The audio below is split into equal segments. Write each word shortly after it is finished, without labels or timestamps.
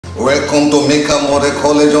Welcome to Mikab Model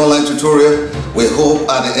College online tutorial. We hope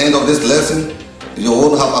at the end of this lesson, you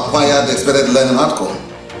will have acquired the expected learning outcome.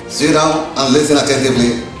 Sit down and listen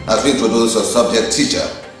attentively as we introduce your subject teacher.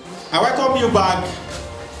 I welcome you back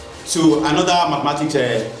to another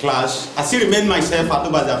mathematics class. I still remain myself,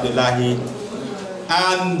 Atubaz Abdullahi.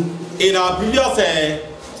 And in our previous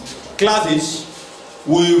classes,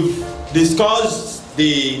 we've discussed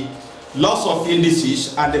the laws of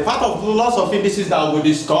indices, and the part of the laws of indices that we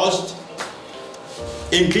discussed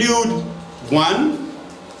include one,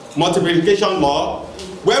 multiplication law,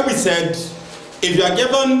 where we said if you are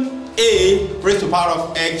given a raised to the power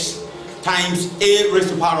of x times a raised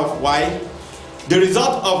to the power of y, the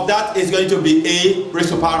result of that is going to be a raised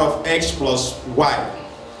to the power of x plus y.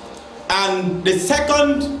 And the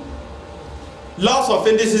second laws of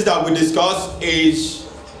indices that we discussed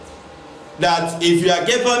is that if you are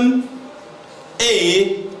given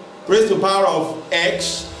a raised to the power of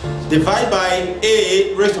x divided by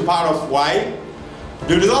a raised to the power of y,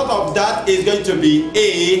 the result of that is going to be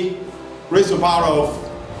a raised to the power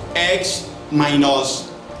of x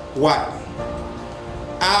minus y.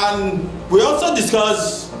 And we also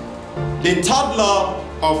discussed the third law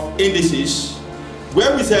of indices,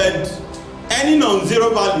 where we said any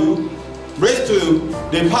non-zero value raised to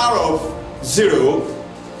the power of 0,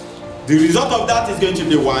 the result of that is going to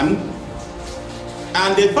be 1.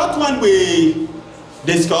 And the first one we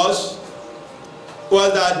discussed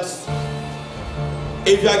was that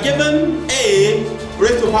if you are given a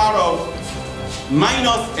raised to the power of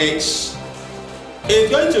minus x, it's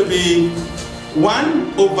going to be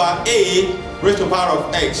 1 over a raised to the power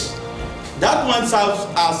of x. That one serves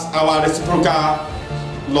as our reciprocal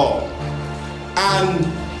law. And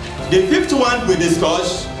the fifth one we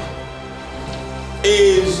discussed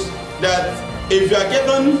is that if you are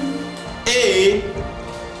given a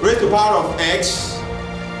raised to the power of x,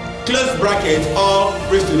 close bracket, or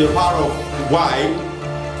raised to the power of y,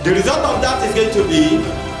 the result of that is going to be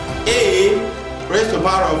a raised to the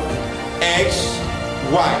power of x,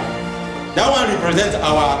 y. That one represents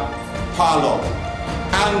our power law.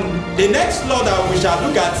 And the next law that we shall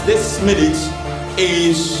look at this minute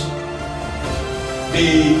is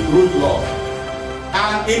the root law.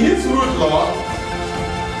 And in this root law,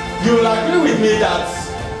 you will agree with me that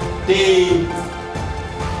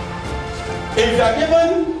if you are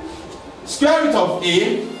given square root of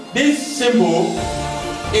a, this symbol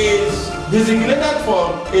is designated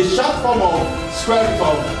for a short form of square root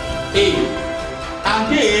of a,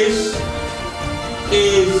 and this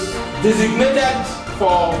is designated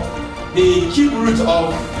for the cube root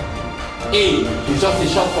of a. It's just a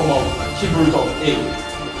short form of cube root of a.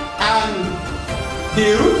 And the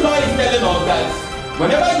root law is telling us that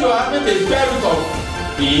whenever you are having a square root of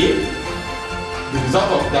a, the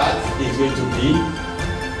result of that is going to be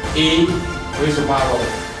a raised to the power of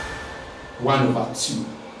 1 over 2.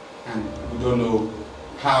 And we don't know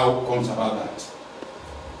how it comes about that.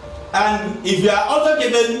 And if you are also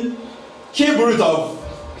given cube root of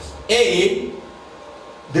a,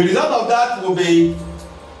 the result of that will be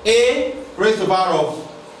a raised to the power of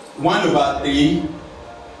 1 over 3,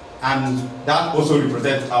 and that also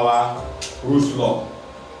represents our root law.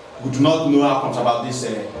 We do not know how it comes about this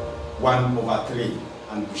 1 over 3,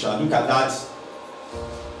 and we shall look at that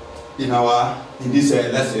in this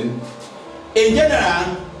lesson. In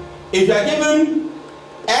general, if you are given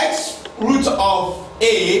x root of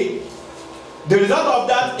a, the result of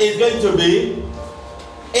that is going to be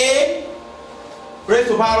a raised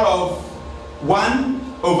to the power of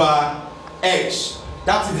 1 over x.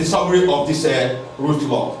 That is the summary of this root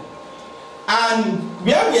law. And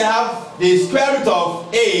where we have the square root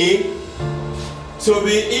of a to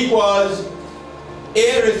be equals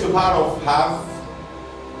a raised to the power of half,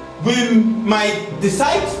 we might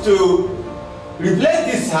decide to replace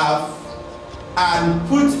this half and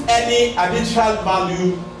put any arbitrary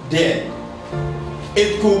value there.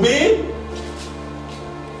 It could be,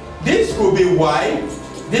 this could be y,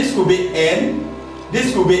 this could be n,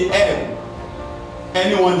 this could be m,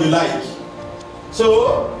 anyone you like.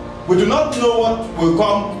 So we do not know what will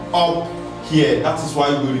come up here. That is why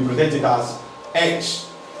we represent it as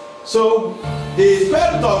x. So the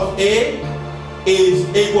square root of a is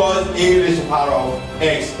equals a raised to the power of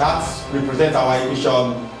x. That represents our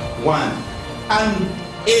equation 1. And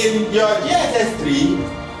in your GSS 3,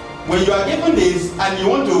 when you are given this and you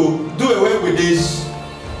want to do away with this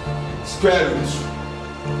square root,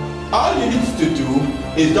 all you need to do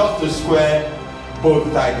is just to square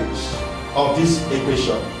both sides of this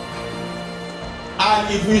equation.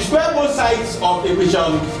 And if we square both sides of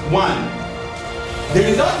equation 1, the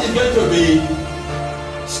result is going to be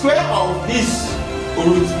square of this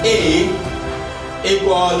root a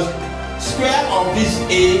equals square of this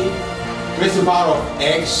a raised to the power of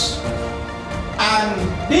x,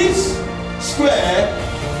 and this square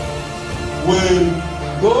will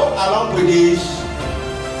go along with this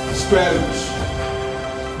square root.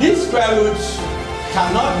 This square root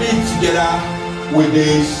cannot be together with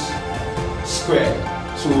this square,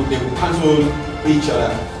 so they will cancel each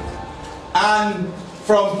other. And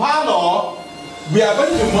from power law, we are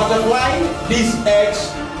going to multiply this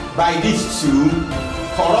x by this 2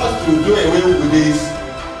 for us to do away with this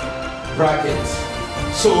bracket.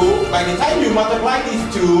 So by the time you multiply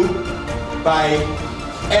these 2 by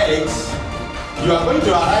x, you are going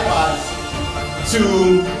to arrive at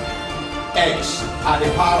 2x at the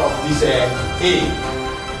power of this a.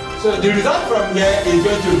 So the result from here is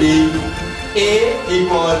going to be a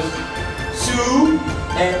equals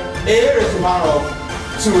 2a raised to the power of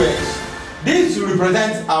 2x. This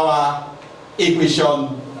represents our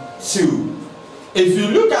equation 2. If you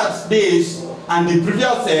look at this and the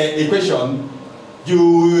previous equation, you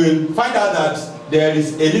will find out that there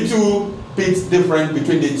is a little bit different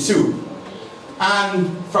between the two.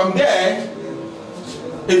 And from there,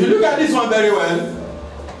 if you look at this one very well,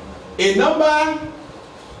 a number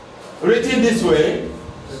written this way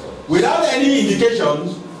without any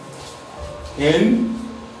indications in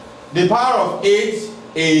the power of 8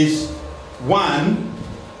 is 1,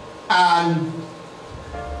 and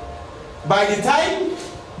by the time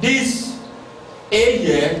this a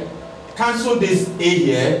here cancel this a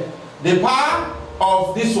here, the power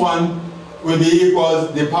of this one will be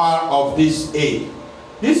equals the power of this a.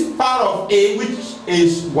 This power of a, which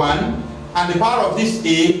is 1, and the power of this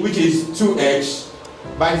a, which is 2x,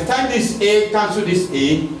 by the time this a cancel this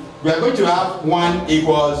a, we are going to have 1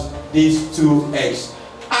 equals this 2x.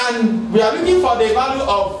 And we are looking for the value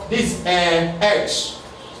of this x.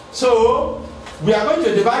 So we are going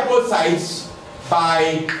to divide both sides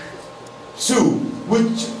by 2,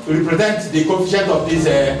 which represents the coefficient of this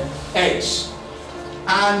x.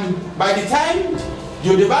 And by the time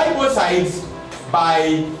you divide both sides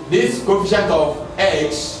by this coefficient of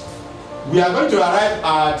x, we are going to arrive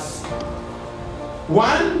at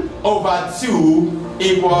 1 over 2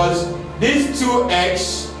 equals this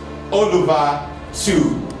 2x all over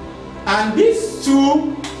 2. And this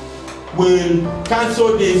 2 will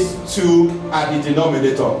cancel this 2 at the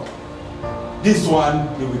denominator. This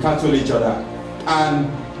one, they will cancel each other.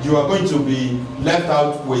 And you are going to be left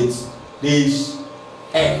out with this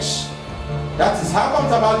x. That is how comes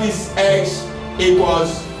about this x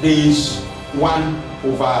equals this 1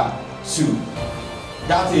 over 2.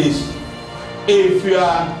 That is, if you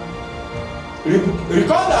are,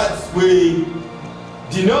 recall that we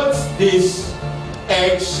denote this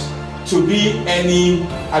x to be any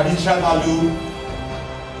arbitrary value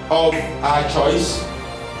of our choice,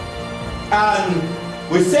 and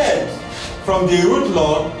we said from the root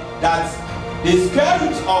law that the square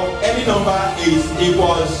root of any number is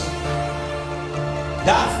equals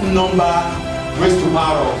that number raised to the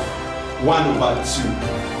power of 1 over 2.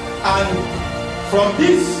 And from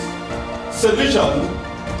this solution,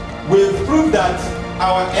 we've proved that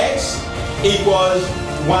our x equals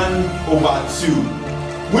 1 over 2,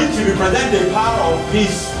 which represents the power of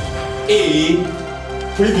this a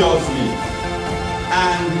previously.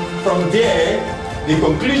 And from there, the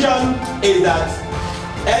conclusion is that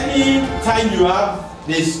any time you have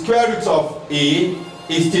the square root of a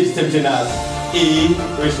is still the same thing as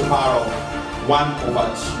a raised to the power of 1 over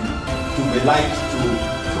 2. To be like to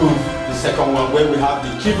prove the second one where we have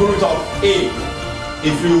the cube root of a.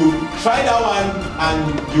 If you try that one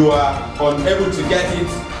and you are unable to get it,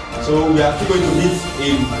 so we are still going to meet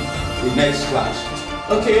in the next class.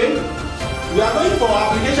 Okay, we are going for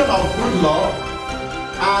application of root law,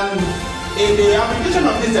 and in the application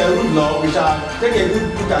of this root law, we shall take a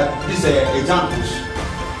good look at these examples.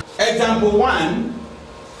 Example 1,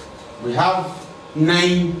 we have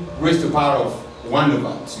 9 raised to the power of 1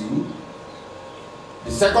 over 2.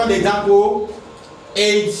 The second example,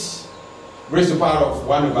 8 raised to the power of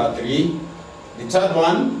 1 over 3. The third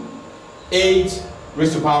one, 8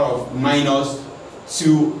 raised to the power of minus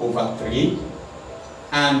 2 over 3.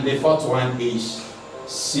 And the fourth one is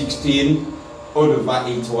 16 all over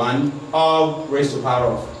 81, all raised to the power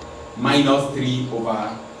of minus 3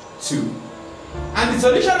 over 2. And the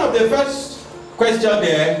solution of the first question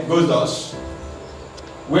there goes thus.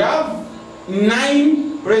 We have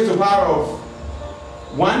 9 raised to the power of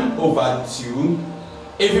 1 over 2.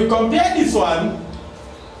 If you compare this one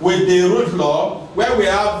with the root law, where we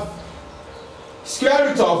have square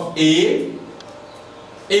root of a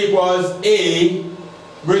equals a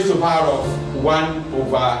raised to the power of 1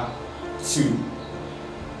 over 2.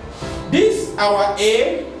 our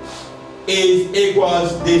A is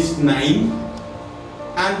equals this 9,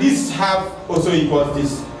 and this half also equals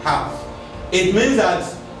this half. It means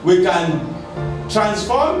that we can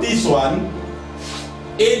transform this one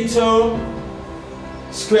into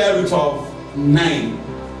square root of 9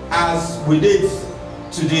 as we did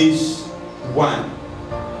to this one.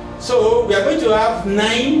 So we are going to have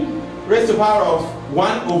 9 raised to the power of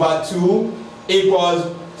 1 over 2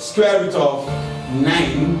 equals square root of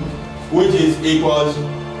 9, which is equals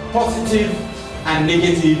positive and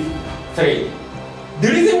negative 3. The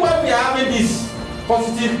reason why we are having this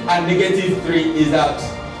positive and negative 3 is that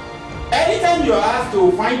anytime you are asked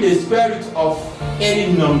to find the square root of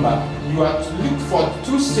any number, you have to look for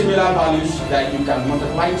two similar values that you can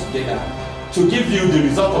multiply together to give you the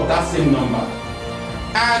result of that same number.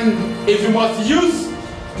 And if you must use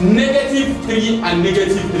negative 3 and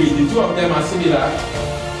negative 3, the two of them are similar,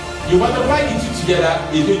 you multiply the two together,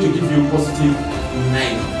 it's going to give you positive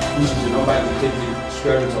 9, which is the number you take the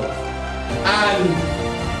square root of. And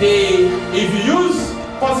if you use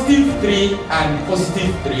positive 3 and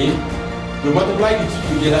positive 3, you multiply the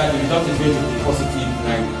two together, the result is going to be positive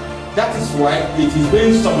 9. That is why it is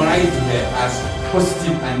being summarized here as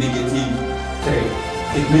positive and negative 3.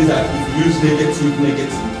 It means that if you use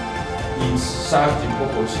negative, it serves the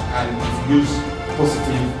purpose, and if you use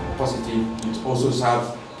positive, it also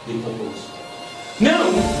serves the purpose.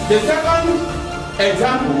 Now, the second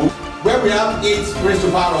example, where we have 8 raised to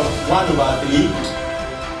the power of 1 over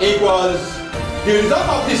 3 equals the result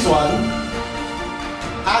of this one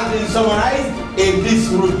has been summarized in this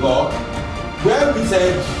root law, where we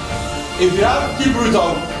said if you have cube root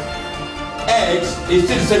of x, it's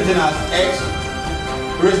still the same thing as x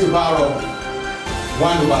raised to the power of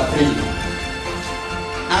 1 over 3.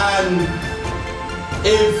 And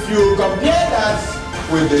if you compare that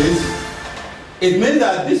with this, it means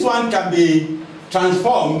that this one can be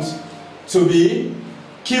transformed to be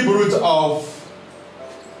cube root of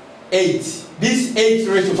 8. This 8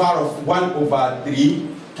 raised to the power of 1 over 3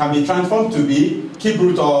 can be transformed to be cube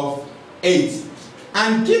root of 8.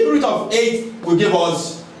 And cube root of 8 will give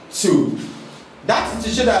us 2. That is to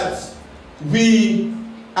show that we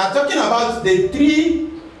are talking about the 3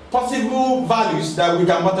 possible values that we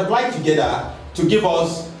can multiply together to give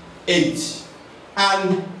us 8.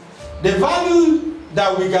 And the value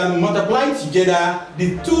that we can multiply together,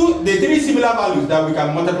 the 3 similar values that we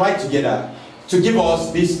can multiply together to give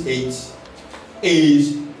us this 8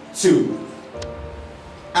 is 2.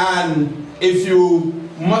 And if you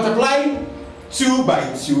multiply 2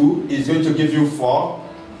 by 2, it's going to give you 4.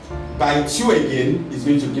 By 2 again, it's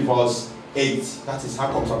going to give us 8. That is how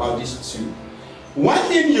it comes about this 2. One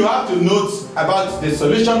thing you have to note about the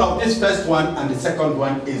solution of this first one and the second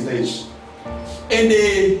one is this. In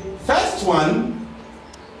the first one,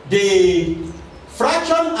 the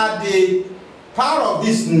fraction at the power of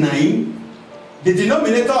this 9, the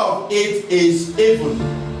denominator of 8 is even.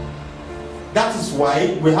 That is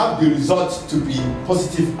why we have the result to be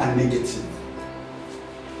positive and negative.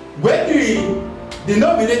 When the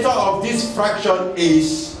denominator of this fraction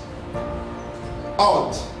is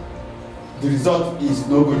odd, the result is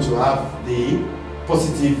not going to have the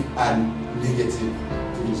positive and negative.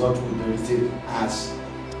 The result will be written as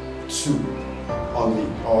 2 only,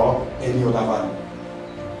 or any other value.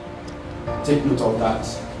 Take note of that.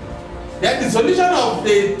 Then the solution of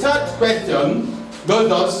the third question goes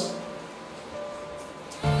thus.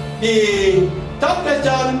 The third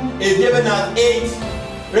question is given as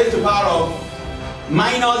 8 raised to the power of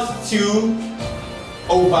minus 2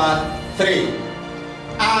 over 3.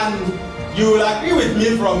 And you will agree with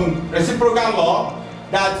me from reciprocal law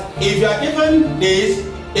that if you are given this,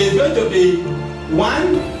 it's going to be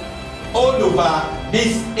 1 all over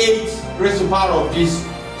this 8 raised to the power of this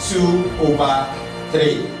 2 over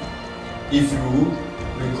 3. If you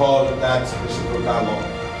recall that reciprocal law,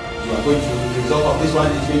 you are going to, the result of this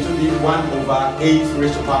one is going to be 1 over 8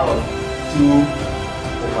 raised to the power of 2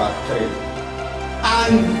 over 3.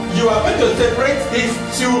 And you are going to separate this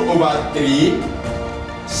 2 over 3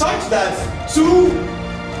 such that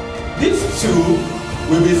this 2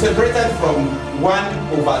 will be separated from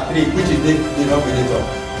 1 over 3, which is the denominator.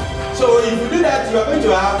 So if you do that, you are going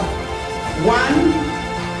to have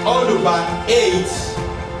 1 all over 8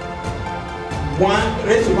 1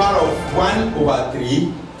 raised to the power of 1 over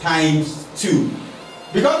 3 times 2.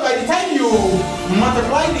 Because by the time you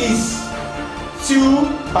multiply this 2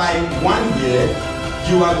 by 1 here,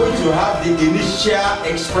 you are going to have the initial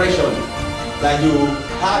expression that you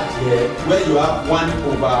had here, where you have 1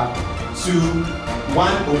 over 2,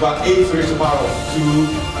 1 over 8 raised to the power of 2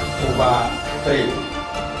 over 3.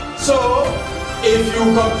 So if you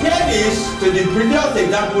compare this to the previous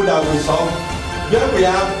example that we solved, where we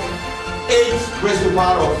have 8 raised to the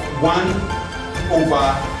power of 1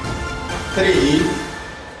 over 3,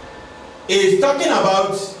 is talking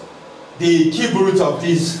about the cube root of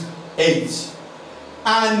this 8.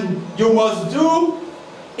 And you must do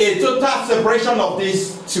a total separation of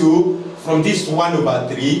these 2 from this 1 over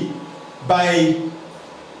 3 by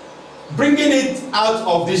bringing it out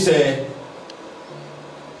of this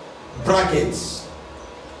brackets.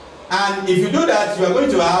 And if you do that, you are going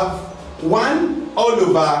to have 1 all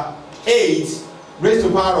over 8 raised to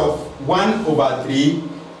the power of 1 over 3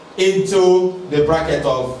 into the bracket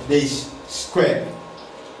of this square.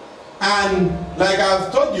 And like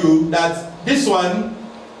I've told you, that this one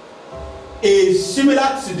is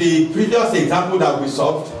similar to the previous example that we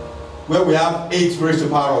solved, where we have 8 raised to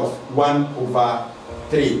the power of 1 over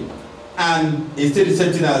 3. And it's still the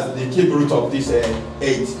same thing as the cube root of this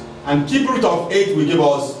 8. And cube root of 8 will give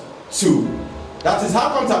us 2. That is how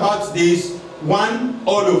comes about this 1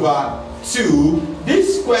 all over 2.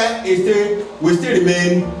 This square will still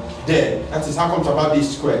remain there. That is how comes about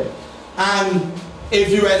this square. And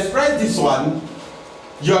if you express this one,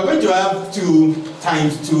 you are going to have 2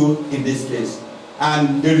 times 2 in this case.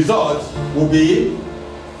 And the result will be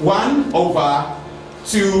 1 over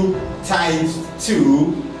 2 times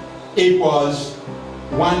 2 equals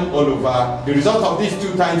 1 all over. The result of this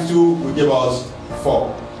 2 times 2 will give us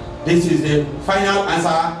 4. This is the final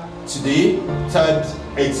answer to the third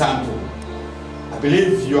example. I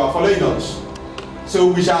believe you are following us. So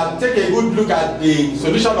we shall take a good look at the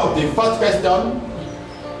solution of the fourth question.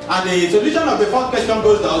 And the solution of the fourth question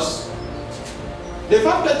goes thus. The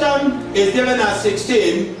fourth question is given as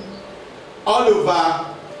 16 all over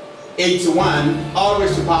 81 all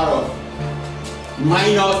raised to the power of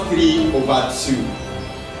minus 3 over 2.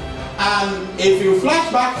 And if you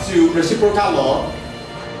flash back to reciprocal law,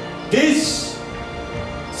 this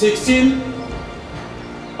 16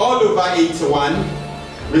 all over 81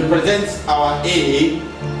 represents our A,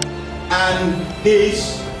 and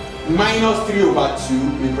this minus 3 over 2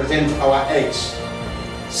 represents our X.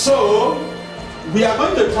 So we are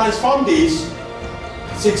going to transform this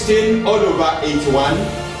 16 all over 81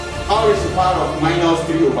 all raised to the power of minus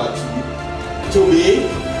 3 over 2 to be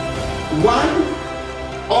 1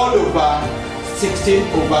 all over 16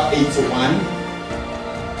 over 81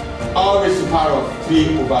 all raised to the power of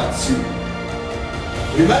 3 over 2.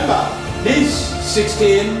 Remember, this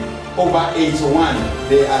 16 over 81,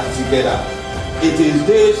 they are together. It is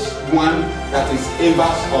this one that is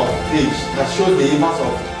inverse of this, that shows the inverse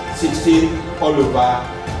of 16 all over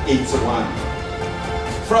 81.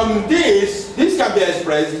 From this can be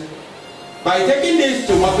expressed by taking this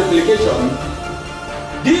to multiplication.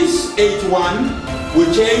 This 81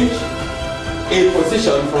 will change a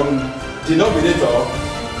position from denominator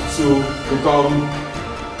to become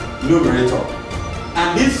numerator.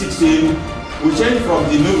 And this 16 will change from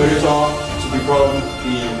the numerator to become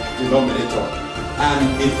the denominator.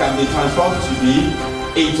 And it can be transformed to be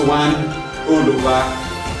 81 all over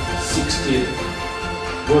 16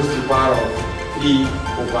 goes to the power of 3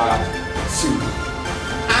 over 2.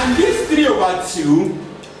 And this 3 over 2,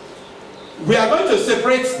 we are going to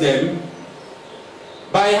separate them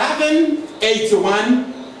by having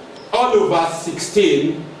 81 all over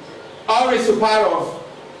 16 all raised to the power of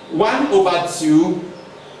 1 over 2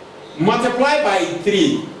 multiplied by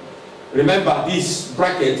 3. Remember, this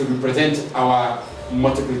bracket represents our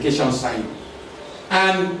multiplication sign.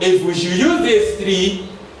 And if we should use this 3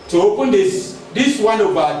 to open this 1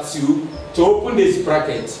 over 2 to open this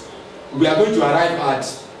bracket, we are going to arrive at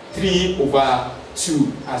 3 over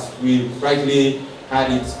 2 as we rightly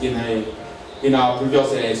had it in our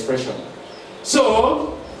previous expression.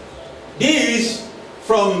 So this,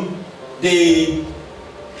 from the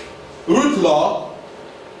root law,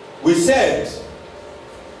 we said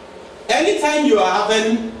anytime you are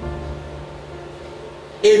having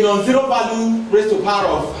a non-zero value raised to the power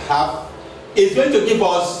of half, it's going to give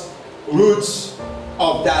us roots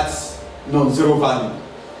of that non-zero value.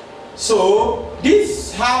 So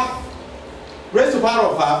this half raised to the power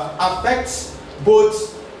of half affects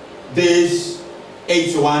both this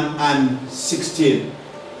 81 and 16.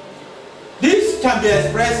 This can be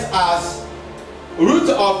expressed as root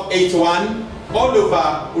of 81 all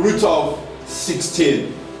over root of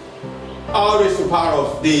 16, all raised to the power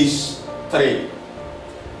of these 3.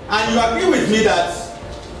 And you agree with me that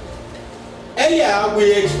earlier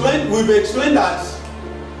we've explained that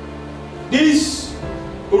this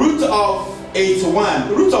root of 81,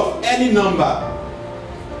 root of any number,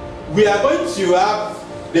 we are going to have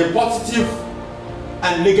the positive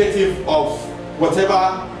and negative of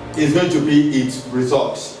whatever is going to be its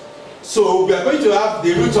result. So we are going to have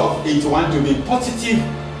the root of 81 to be positive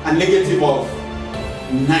and negative of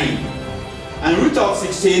 9. And root of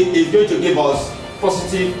 16 is going to give us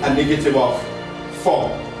positive and negative of 4.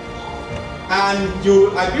 And you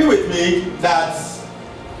agree with me that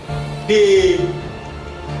the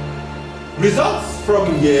results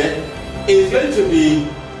from here is going to be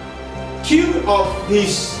cube of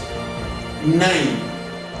this 9.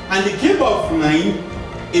 And the cube of 9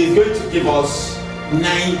 is going to give us 9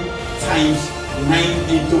 times 9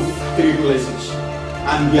 into 3 places.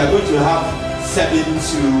 And we are going to have 7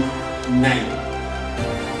 to 9.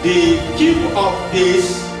 The cube of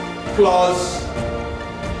this plus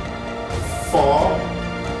 4,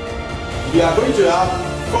 we are going to have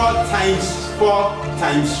 4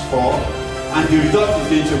 times 4, and the result is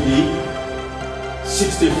going to be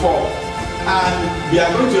 64. And we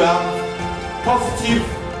are going to have positive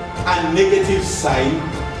and negative sign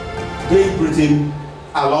being written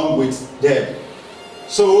along with them.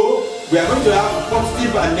 So we are going to have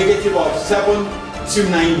positive and negative of 7 to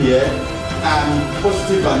 9 here, and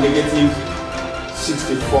positive and negative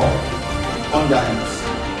 64 underneath.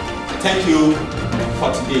 Thank you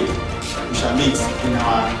for today. We shall meet in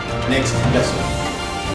our next lesson.